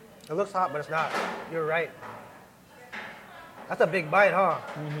 It looks hot, but it's not. You're right. That's a big bite, huh?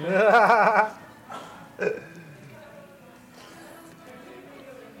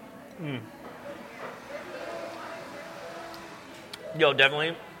 Yo,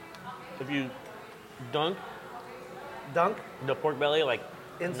 definitely. If you dunk Dunk. the pork belly like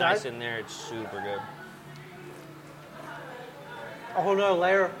Inside? nice in there, it's super good. A whole nother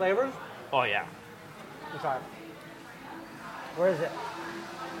layer of flavors. Oh yeah. Okay. Where is it?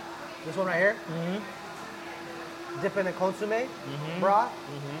 This one right here? Dip in the consomme broth.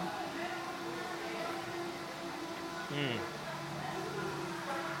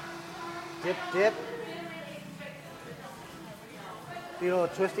 Dip, dip. You know,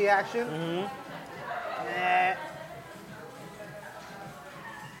 twisty action. Eh.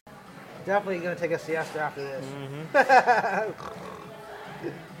 Definitely gonna take a siesta after this.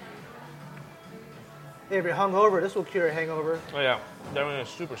 Hey, if you're hungover, this will cure a hangover. Oh yeah. Definitely a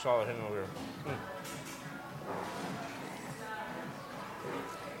super solid hangover.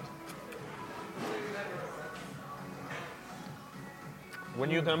 When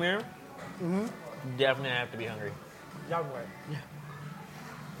you come here, definitely have to be hungry. Young way.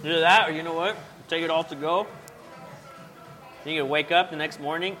 Either that, or you know what? Take it all to go. You can wake up the next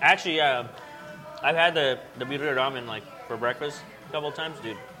morning. Actually, I've had the birria ramen like for breakfast a couple of times,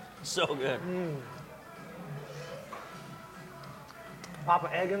 dude. So good. Pop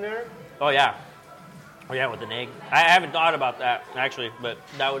an egg in there. Oh yeah, with an egg. I haven't thought about that actually, but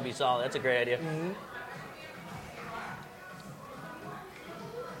that would be solid. That's a great idea.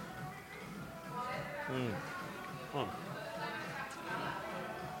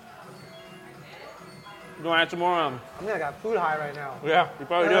 You want to add some more? I think I got food high right now. Yeah, you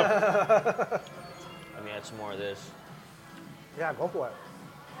probably do. Let me add some more of this. Yeah, go for it.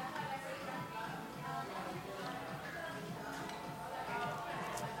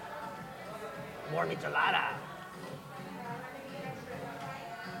 More michelada.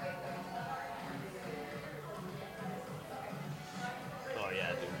 Oh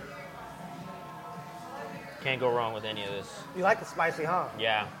yeah, dude. Can't go wrong with any of this. You like the spicy, huh?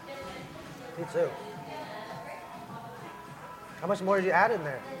 Yeah. Me too. How much more did you add in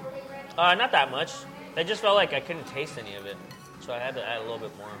there? Not that much. I just felt like I couldn't taste any of it, so I had to add a little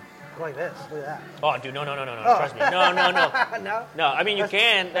bit more. Go like this. Look at that. Oh, dude, no. Oh. Trust me. No. No? No, I mean, you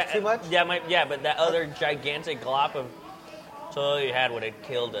can. That's too much? Yeah, but that other gigantic glop of totally you had would have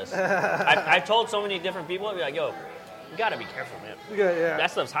killed us. I've told so many different people, I'd be like, yo, you gotta be careful, man. Yeah. That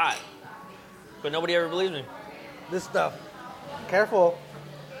stuff's hot. But nobody ever believes me. This stuff. Careful.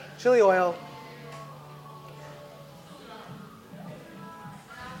 Chili oil.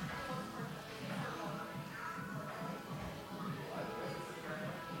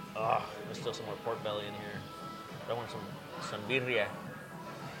 Oh, there's still some more pork belly in here. I want some birria.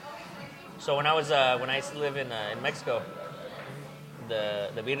 So when I used to live in Mexico,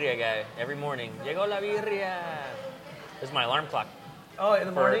 the birria guy every morning, llegó la birria. This is my alarm clock. Oh, in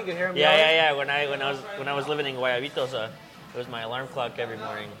the morning you can hear him Yeah. yelling? When I was living in Guayabitos, it was my alarm clock every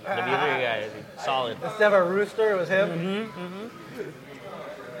morning. The birria guy, solid. Instead of a rooster, it was him.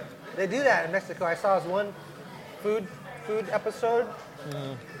 They do that in Mexico. I saw this one food episode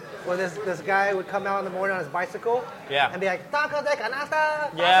where this guy would come out in the morning on his bicycle and be like, tacos de canasta,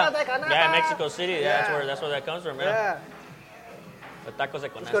 tacos de canasta. Yeah, Mexico City. Yeah, that's where that comes from. Yeah. The tacos de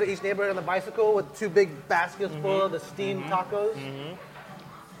canasta. Let's go to each neighborhood on the bicycle with 2 big baskets full of the steamed tacos.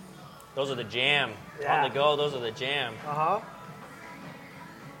 Those are the jam. On the go, those are the jam.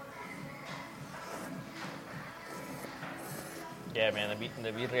 Yeah, man,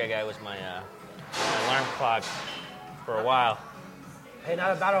 the birria guy was my alarm clock for a while. Hey,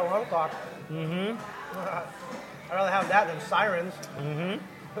 not a bad alarm clock. I'd rather have that than sirens.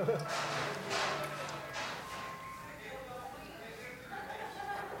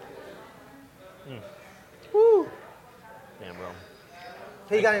 Woo! Damn, bro.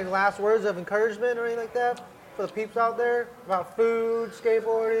 Hey, you got any last words of encouragement or anything like that for the peeps out there about food,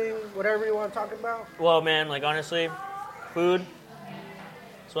 skateboarding, whatever you want to talk about? Well, man, like honestly, food.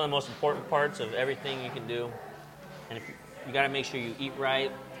 It's one of the most important parts of everything you can do. And if you got to make sure you eat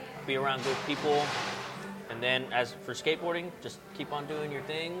right, be around good people. And then as for skateboarding, just keep on doing your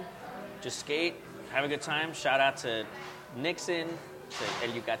thing. Just skate, have a good time. Shout out to Nixon, to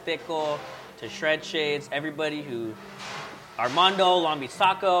El Yucateco, to Shred Shades, everybody who, Armando, Long Beach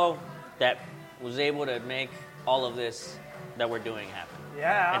Taco, that was able to make all of this that we're doing happen.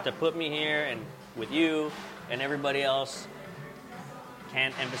 Yeah. And to put me here and with you and everybody else,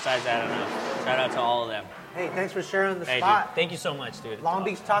 can't emphasize that enough. Shout out to all of them. Hey, thanks for sharing the spot. Dude, thank you so much, dude. Long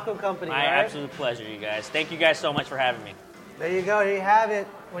Beach Taco Company, My absolute pleasure, you guys. Thank you guys so much for having me. There you go. There you have it.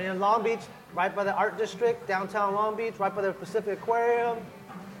 When you're in Long Beach, right by the Art District, downtown Long Beach, right by the Pacific Aquarium,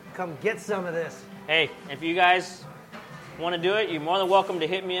 come get some of this. Hey, if you guys want to do it, you're more than welcome to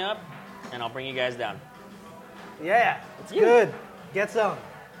hit me up, and I'll bring you guys down. Yeah, it's good. Get some.